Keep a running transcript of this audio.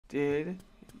Did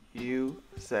you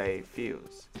say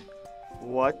fuse?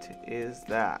 What is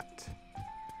that?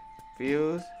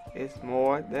 Fuse is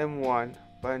more than one,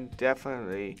 but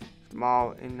definitely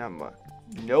small in number.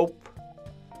 Nope.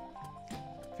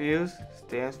 Fuse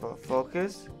stands for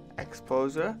focus,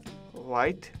 exposure,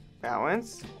 light,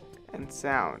 balance, and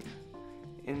sound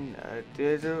in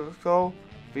digital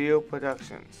video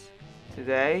productions.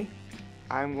 Today,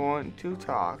 I'm going to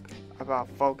talk about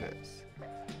focus.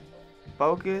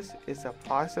 Focus is the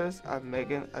process of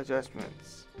making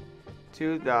adjustments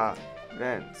to the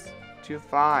lens to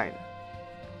find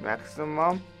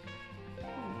maximum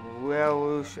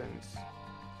resolutions,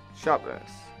 sharpness,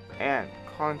 and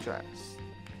contrast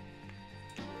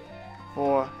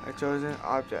for a chosen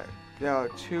object. There are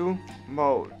two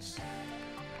modes,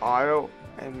 auto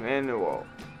and manual.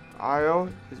 Auto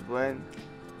is when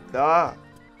the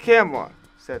camera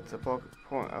sets the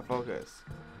point of focus.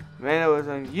 Manual is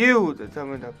when you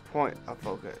determine the point of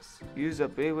focus. Use a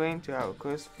big ring to have a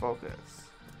crisp focus.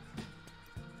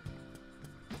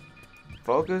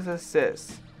 Focus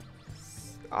Assist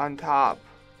on top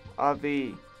of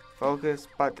the focus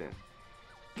button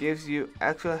gives you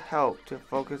extra help to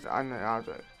focus on an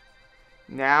object.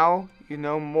 Now you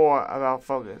know more about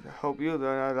focus. I hope you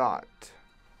learn a lot.